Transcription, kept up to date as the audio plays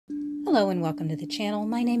Hello and welcome to the channel.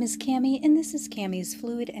 My name is Cami and this is Cami's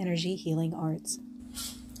Fluid Energy Healing Arts.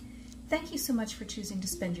 Thank you so much for choosing to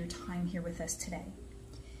spend your time here with us today.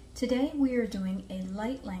 Today we are doing a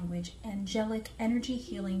light language angelic energy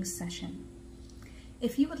healing session.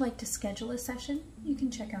 If you would like to schedule a session, you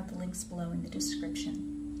can check out the links below in the description.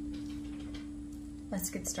 Let's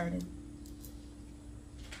get started.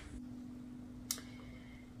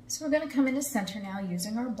 So we're going to come into center now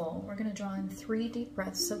using our bowl. We're going to draw in 3 deep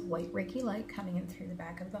breaths of white Reiki light coming in through the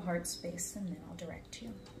back of the heart space, and then I'll direct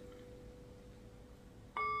you.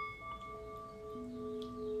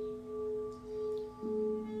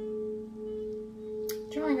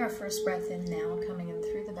 Drawing our first breath in now, coming in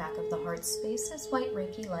through the back of the heart space as white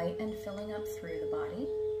Reiki light and filling up through the body.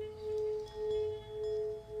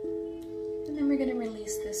 And then we're going to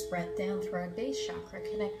release this breath down through our base chakra,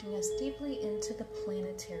 connecting us deeply into the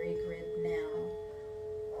planetary grid now.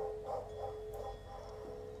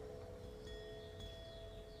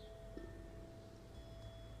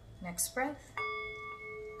 Next breath,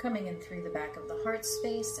 coming in through the back of the heart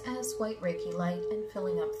space as white Reiki light and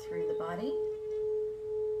filling up through the body.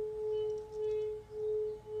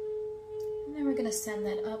 And then we're going to send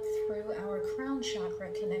that up through our crown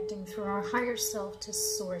chakra, connecting through our higher self to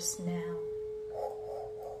source now.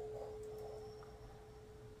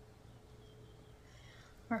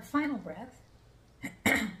 Our final breath,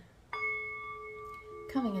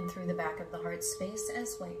 coming in through the back of the heart space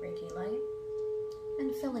as white Reiki light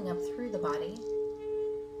and filling up through the body.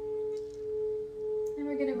 And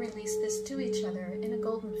we're going to release this to each other in a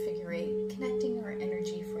golden figure 8, connecting our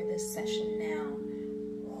energy for this session now.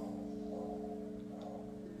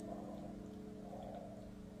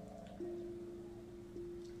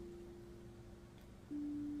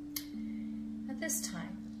 At this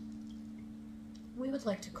time, we would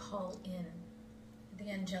like to call in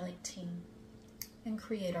the angelic team and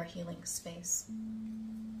create our healing space.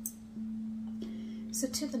 So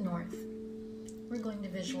to the north, we're going to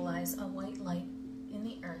visualize a white light in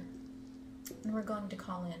the earth, and we're going to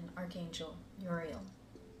call in Archangel Uriel.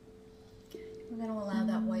 We're going to allow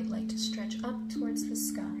that white light to stretch up towards the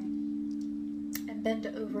sky and bend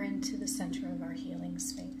over into the center of our healing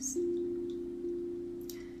space.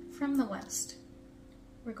 From the west,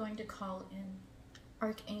 we're going to call in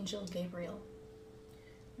Archangel Gabriel,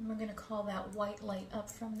 and we're going to call that white light up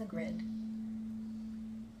from the grid,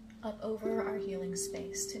 up over our healing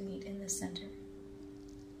space to meet in the center.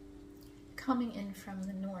 Coming in from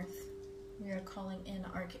the north, we are calling in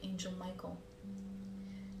Archangel Michael,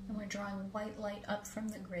 and we're drawing white light up from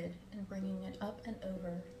the grid and bringing it up and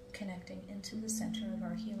over, connecting into the center of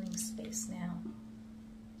our healing space now.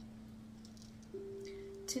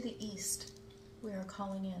 To the east, we are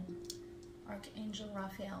calling in Archangel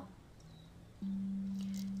Raphael,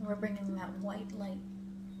 and we're bringing that white light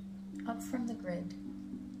up from the grid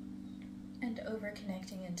and over,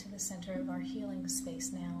 connecting into the center of our healing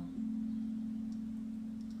space now.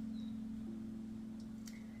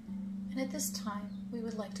 And at this time, we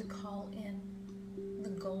would like to call in the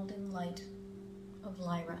golden light of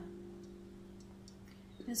Lyra.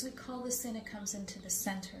 As we call this in, it comes into the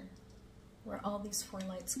center where all these 4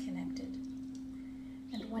 lights connected.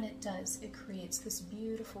 And when it does, it creates this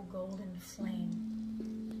beautiful golden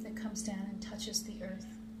flame that comes down and touches the earth.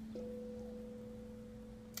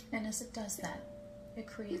 And as it does that, it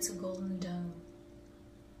creates a golden dome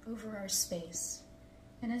over our space.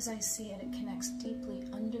 And as I see it, it connects deeply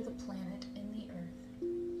under the planet in the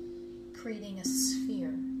earth, creating a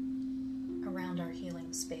sphere around our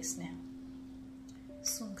healing space now.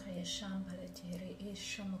 So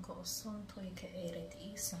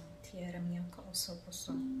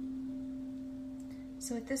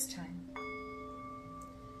at this time,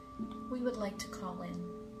 we would like to call in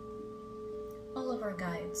all of our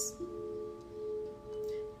guides.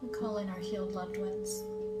 We call in our healed loved ones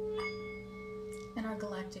and our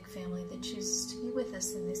galactic family that chooses to be with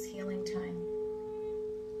us in this healing time.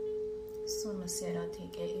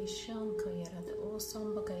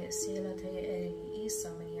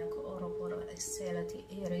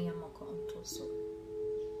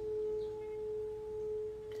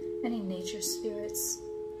 Any nature spirits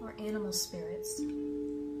or animal spirits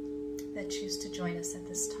that choose to join us at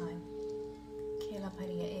this time.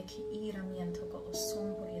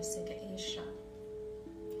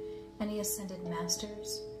 Any ascended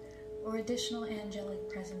masters or additional angelic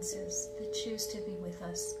presences that choose to be with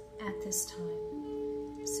us at this time.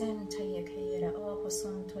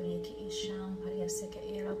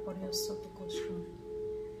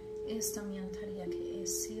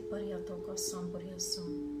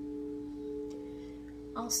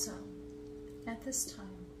 Also, at this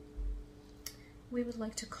time, we would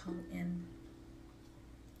like to call in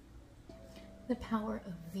the power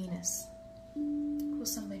of Venus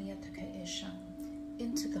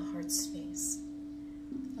into the heart space,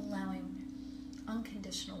 allowing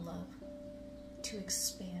unconditional love to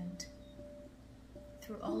expand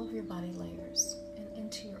through all of your body layers and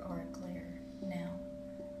into your auric layer now,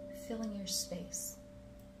 filling your space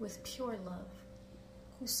with pure love.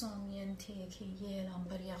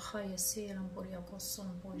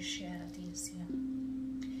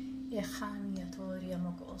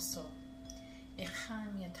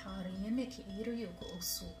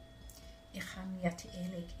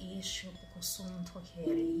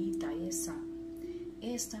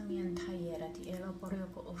 Esta mientayera di ela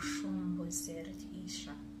boroko oshun boiseret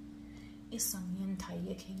isha. Esa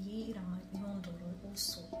mientaye ke yira ma yondoro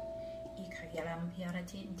uso. Ika yalam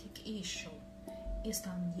yaratintik isho. Esta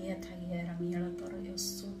mientayera miela toro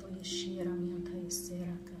yosuto yeshira mientaye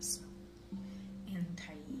sera casa.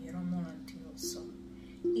 Entayera monatioso.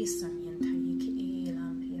 Esa mientaye ke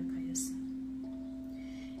elam piakayasa.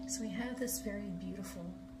 So we have this very beautiful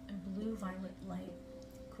and blue-violet light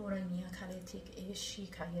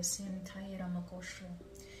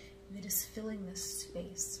that is filling this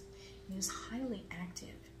space. It is highly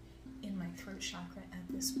active in my throat chakra at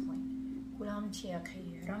this point.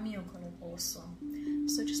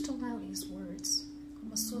 So just allow these words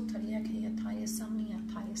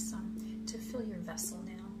to fill your vessel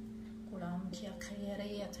now.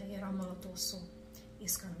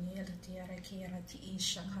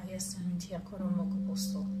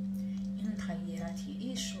 Intayerati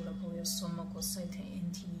ishula boyo somoko saite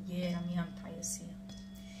enti yera miantayesia.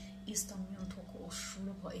 Istamiantoko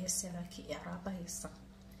oshula po esera ki erabaisa.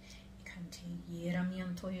 Ikanti yera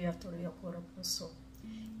miantoyo yatorio koroposo.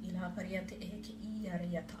 Ila pariate eke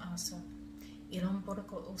iariata asa. Ilam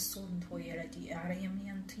porco osonto yera di area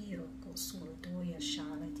miantiro ko solo doya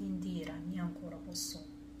shala dindira miankoroposo.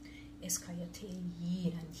 Eskayate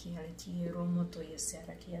yirantiarati romoto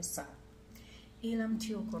yesera ki asa. Ilam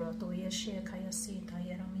tiokoro to yeshe kayasita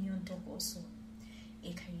yaramion tokoso.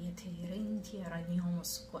 Ekayete renti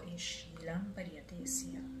aranios ko eshilam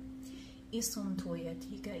pariatesia. Isom toya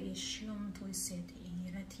tika eshium toiset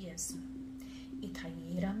iratiesa.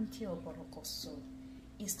 Itayiram tioporokoso.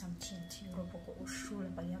 Istam tintiropoko ushula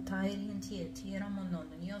bayatairin tietira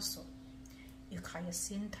mononioso.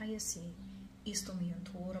 Ikayasin tayasi. Istomion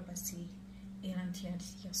tora basi.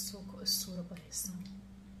 Elantiatia soko usura paresa.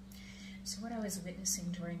 So what I was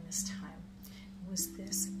witnessing during this time was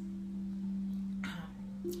this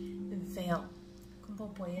veil.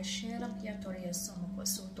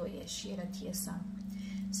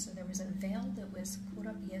 So there was a veil that was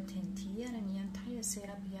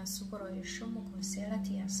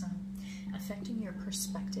affecting your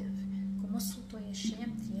perspective.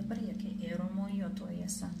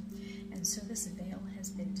 And so this veil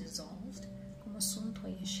has been dissolved.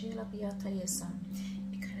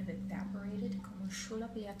 Evaporated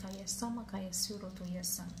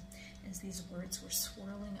as these words were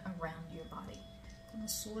swirling around your body.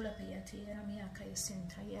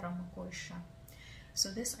 So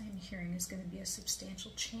this I am hearing is going to be a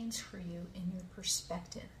substantial change for you in your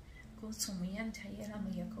perspective.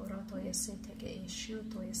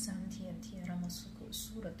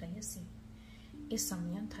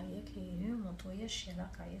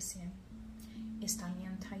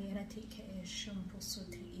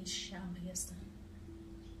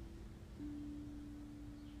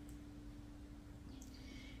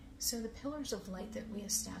 So the pillars of light that we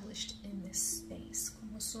established in this space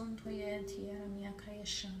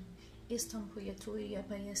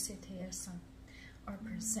are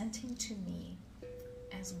presenting to me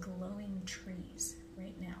as glowing trees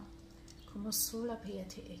right now.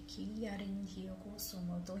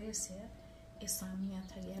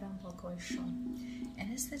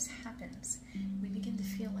 And as this happens, we begin to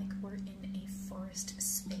feel like we're in a forest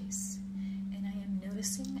space. And I am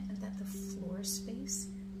noticing that the floor space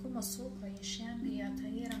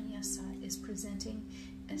is presenting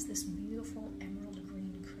as this beautiful emerald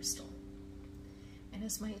green crystal. And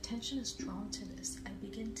as my attention is drawn to this, I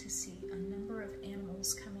begin to see a number of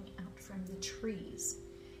animals coming out from the trees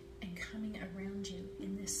and coming around you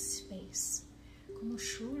in this space.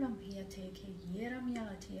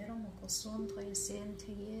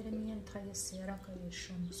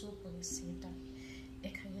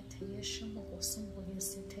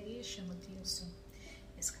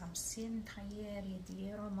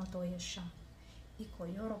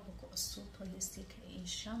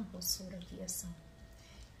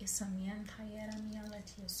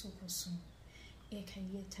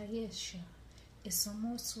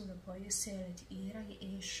 Isomo sula boy selet ira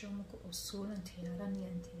e shomko osulan tiara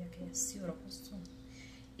niente ke siro posto.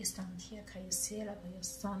 Istantia kayasela by your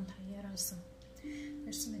son tayarasa.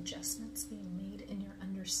 There's some adjustments being made in your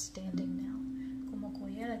understanding now. Como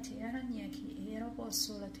koyela tiara niaki era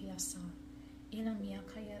posula tiasa. Ilam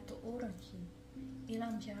yakaya to oraki.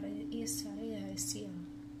 Ilam yara isarea sia.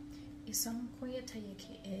 Isam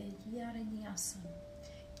koyatayaki e yara niasan.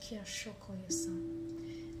 Kia shokoyasan.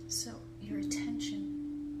 So your attention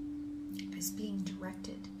is being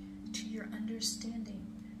directed to your understanding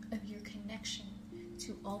of your connection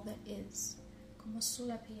to all that is. Como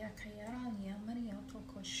sula pia kayarania mariato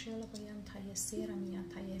koshela bayan tayasera mia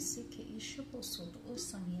tayasi ke ishuposod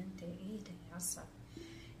osamiente ede asa.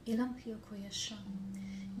 Ilampio koyasham.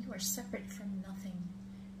 You are separate from nothing.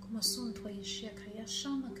 Como sun toyashia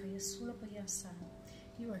kayashama kayasula bayasa.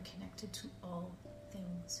 You are connected to all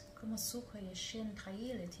things. Como suka yeshin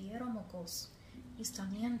tayele tiera mokos.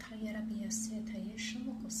 Istanian tayera biase tayesha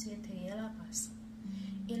mokose tayela pasa.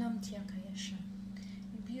 Ilam tiakayesha.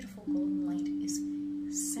 Your beautiful golden light is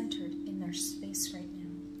centered in their space right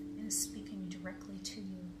now and is speaking directly to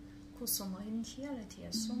you. Kusomain tiela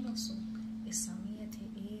tia somoso. Isamia te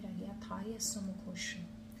era yataya somokoshu.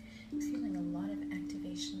 Feeling a lot of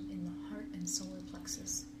activation in the heart and solar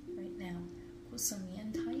plexus right now.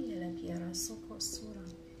 Kusamian tayela piera soko sura.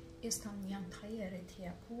 Istamian tayere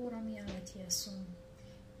tia pura miala tia sum.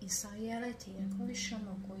 Isayela tia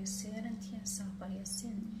koishamo koiseren tia sapaya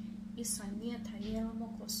sin. Isamia tayela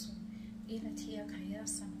mokosu. Ila tia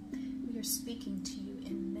kayasa. We are speaking to you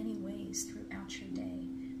in many ways throughout your day.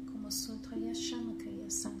 Como sotaya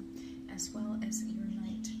shamakayasa, as well as your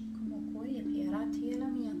night. Como koya piera tiela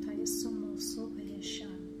mia taya sumo sopaya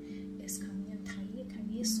shan. Eskamian taye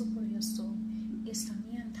kayeso poryoso.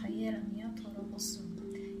 Istamian tayera miatoro bosum.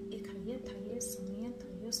 Ikaye taye samian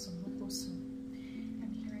taye somokosum.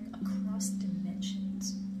 I'm hearing across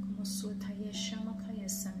dimensions. Como su taye shamakaya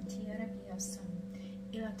sam tiara biasam.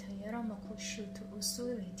 Ila tayera mokoshu to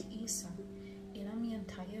usure ti isa. Ilamian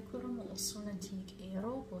taye kurumo usunantik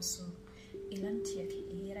ero bosu. Ilantiak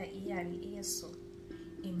era iari eso.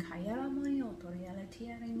 In kayara moyoto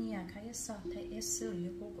realitiara nia kayasata esil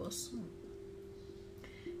yukogosum.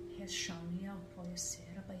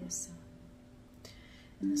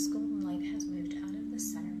 And this golden light has moved out of the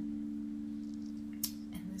center,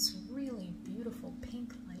 and this really beautiful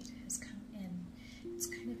pink light has come in. It's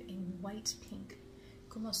kind of a white pink.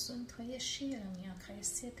 Como sun tayashira mia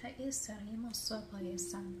kayaseta esarimo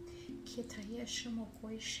sopayasan, kitayashimo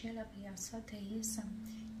koishela piasa tayasam,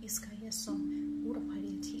 iskayasum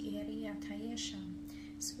urapaliti area tayasham.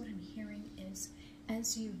 So what I'm hearing is,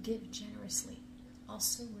 as you give generously,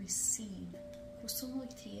 also receive.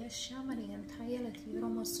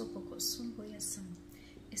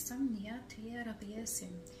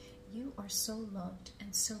 You are so loved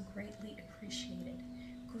and so greatly appreciated.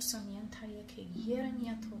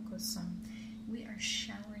 We are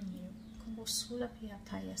showering you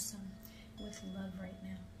with love right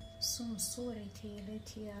now.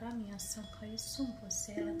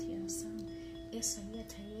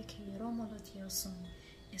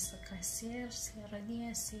 Esa caser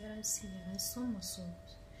serania sera sera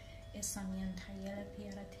somosomos. Esa miantayela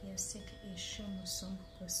piera tia sek e shomosom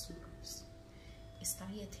kosuros.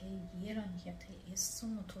 Estayete yeran yate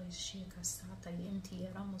esumoto ishika sata yenti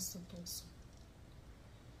ramosotoso.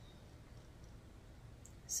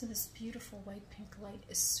 So this beautiful white pink light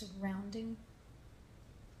is surrounding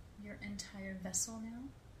your entire vessel now.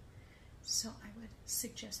 So I would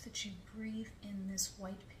suggest that you breathe in this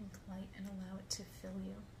white pink light and allow it to fill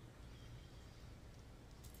you.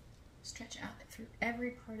 Stretch out through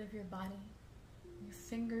every part of your body, your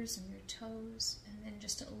fingers and your toes, and then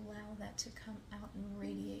just allow that to come out and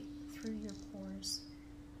radiate through your pores.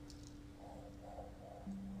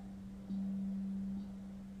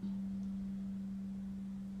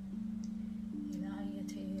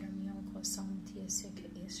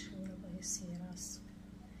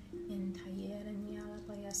 In tayera niala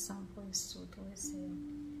baya sampo esuto eseo.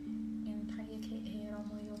 In tayeke era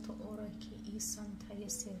moyoto ora ki isan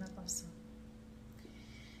tayesera basa.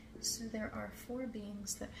 So there are 4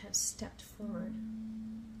 beings that have stepped forward.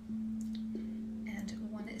 And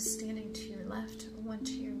one is standing to your left, one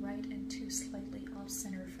to your right, and 2 slightly off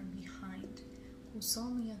center from behind.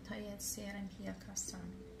 Kusomia tayesera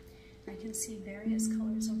hiakasan. I can see various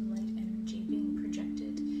colors of light energy being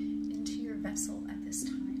projected into your vessel at this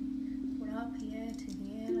time.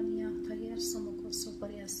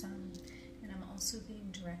 And I'm also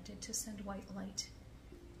being directed to send white light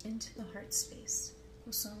into the heart space.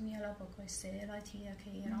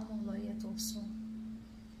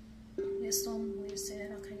 Yesom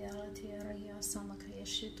Wesera Kayala Tiara Yasama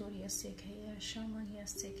Kayashituria Sekaya Shama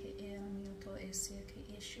Yaseke Eramioto Eseke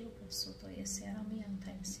Ishu Soto Eserami and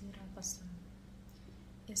Taisira Basan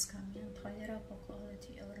Iskamian Toyera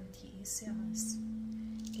Pokolati Orati Isiamas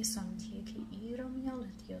Isam Tieki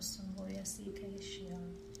Iramialatiosum Boyasike Shia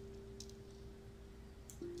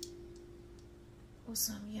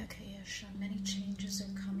Osam Yakayasha, many changes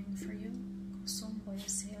are coming for you. Kosum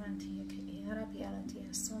Boyaselantia Kera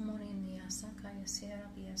Bialatia Somoninia Sakaya Sera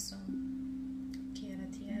Biasum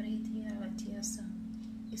Kiaratiari Tiaratiasam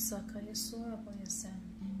Isakaya Sura Boyasan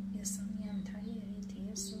Yasamian Tayeri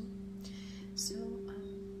Tiasu. So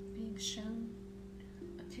being shown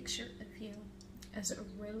a picture of you as a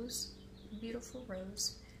rose, a beautiful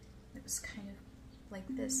rose that was kind of like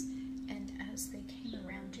this, and as they came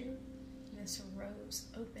around you, this rose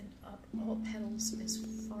opened up all petals as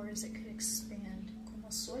far as it could expand,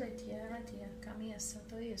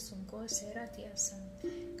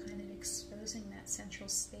 kind of exposing that central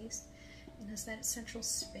space. And as that central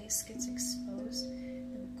space gets exposed,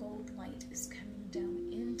 the gold light is coming down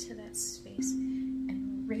into that space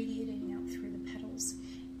and radiating out through the petals.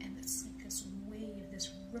 And it's like this wave, this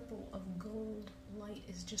ripple of gold light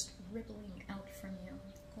is just rippling out from you.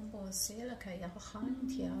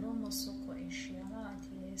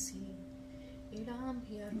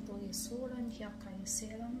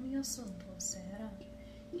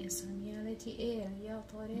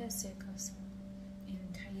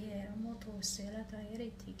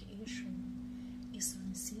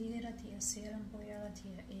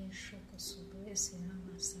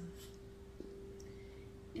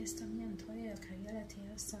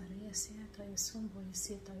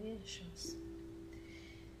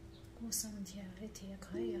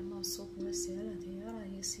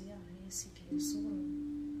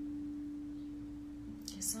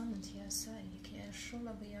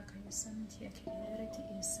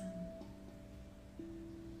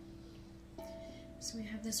 So we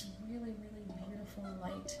have this really, really beautiful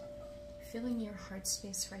light filling your heart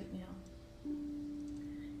space right now.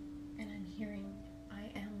 And I'm hearing,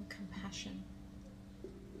 I am compassion.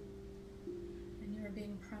 And you are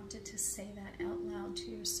being prompted to say that out loud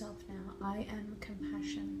to yourself now. I am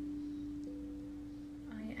compassion.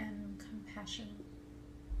 I am compassion.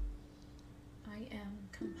 I am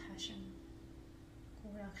compassion.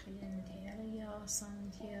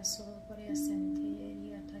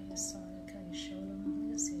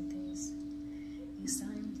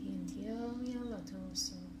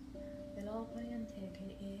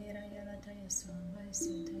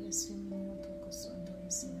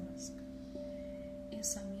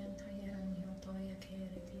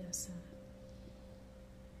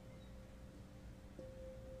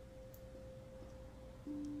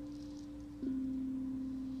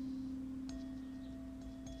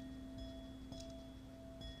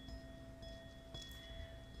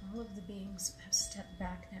 All of the beings have stepped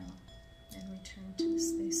back now and returned to the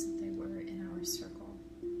space that they were in our circle.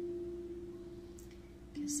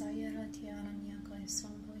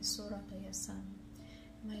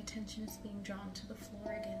 My attention is being drawn to the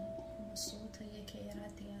floor again,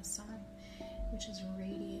 which is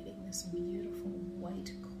radiating this beautiful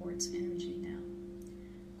white quartz energy now.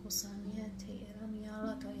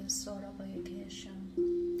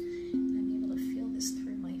 I'm able to feel this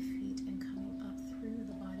through my feet and coming up through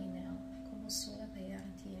the body now.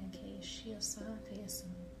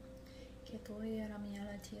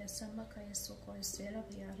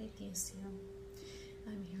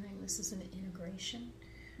 I'm hearing this is an integration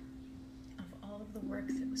of all of the work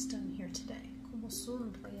that was done here today.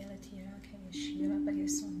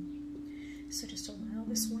 So just allow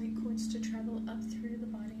this white quartz to travel up through the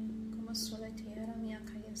body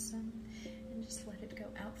and just let it go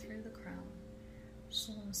out through the crown.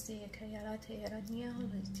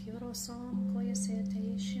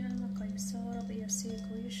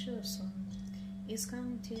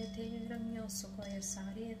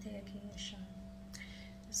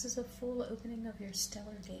 This is a full opening of your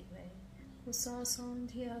stellar gateway. And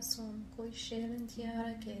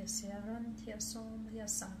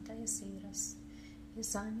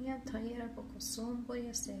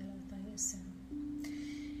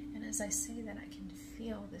as I say that, I can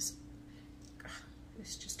feel this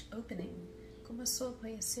just opening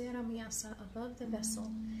above the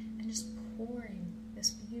vessel and just pouring this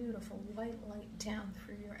beautiful white light down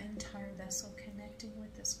through your entire vessel, connecting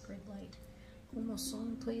with this grid light. The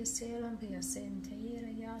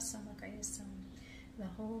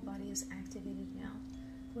whole body is activated now.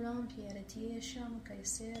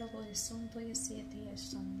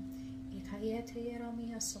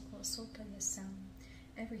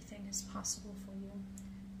 Everything is possible for you.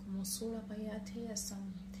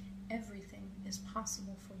 Everything is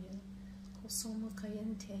possible for you.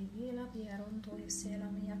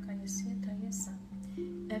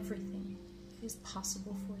 Everything is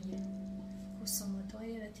possible for you.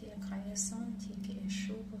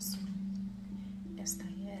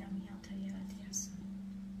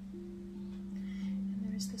 And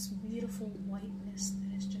there is this beautiful whiteness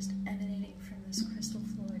that is just emanating from this crystal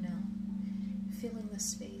floor now. Filling the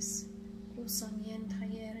space.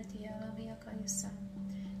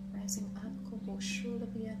 Rising up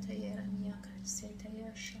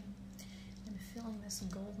and filling this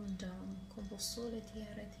golden dome.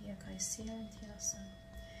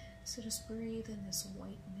 So just breathe in this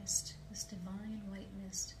white mist, this divine white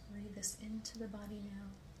mist. Breathe this into the body now.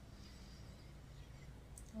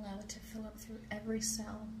 Allow it to fill up through every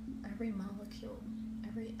cell, every molecule,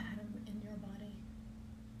 every atom in your body.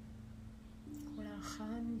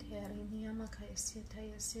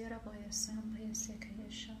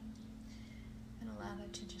 And allow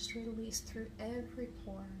it to just release through every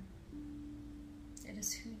pore. It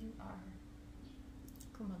is who you are.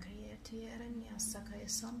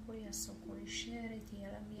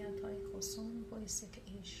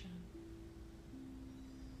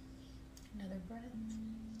 Another breath.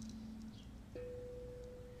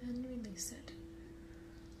 And release it.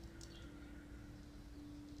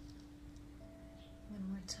 One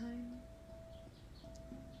more time.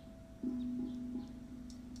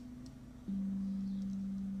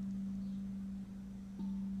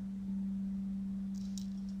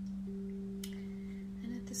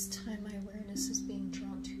 And at this time, my awareness is being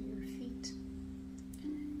drawn to your feet.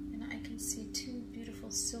 And I can see two beautiful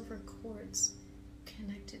silver cords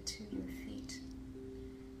connected to your feet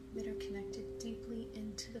that are connected deeply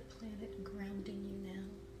into the planet, grounding you now.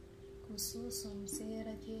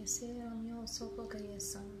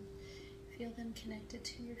 Feel them connected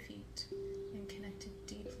to your feet and connected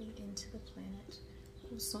deeply into the planet.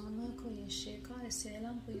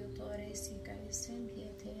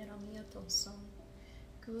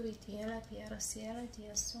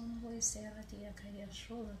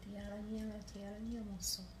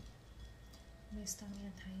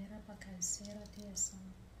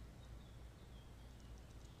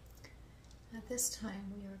 At this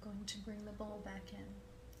time, we are going to bring the bowl back in,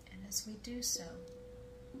 and as we do so,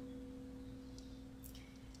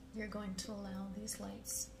 we are going to allow these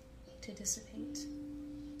lights to dissipate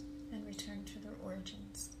and return to their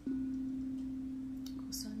origins.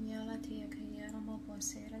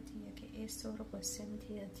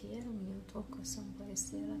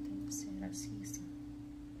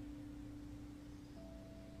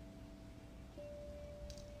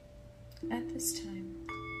 At this time,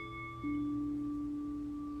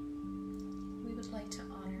 we would like to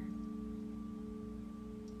honor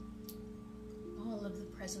all of the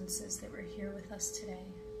presences that were here with us today.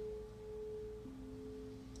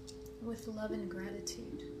 With love and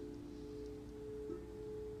gratitude,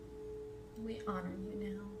 we honor you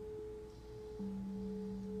now.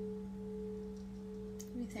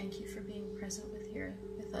 We thank you for being present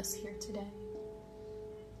with us here today.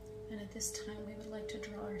 And at this time, we would like to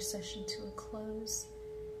draw our session to a close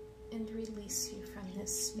and release you from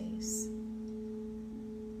this space.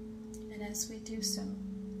 And as we do so,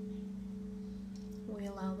 we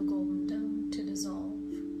allow the golden dome to dissolve.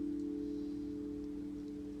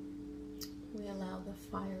 We allow the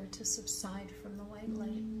fire to subside from the white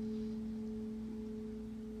light.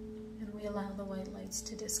 And we allow the white lights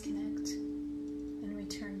to disconnect and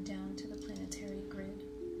return down to the planetary grid.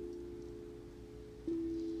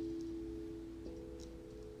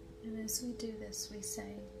 And as we do this, we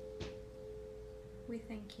say, we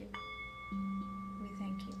thank you, we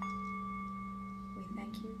thank you, we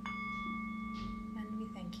thank you, and we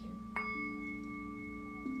thank you.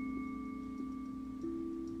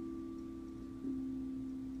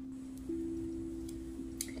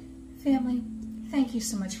 Family, thank you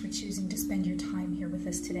so much for choosing to spend your time here with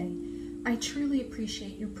us today. I truly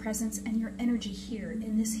appreciate your presence and your energy here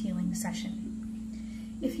in this healing session.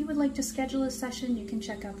 If you would like to schedule a session, you can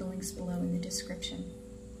check out the links below in the description.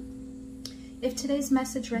 If today's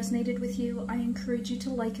message resonated with you, I encourage you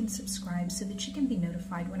to like and subscribe so that you can be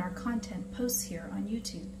notified when our content posts here on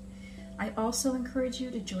YouTube. I also encourage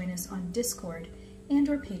you to join us on Discord and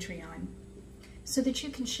or Patreon so that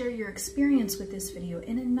you can share your experience with this video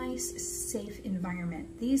in a nice, safe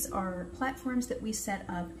environment. These are platforms that we set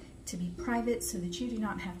up to be private so that you do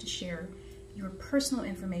not have to share your personal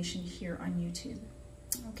information here on YouTube.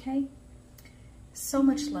 Okay? So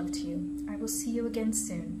much love to you. I will see you again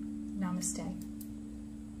soon. Namaste.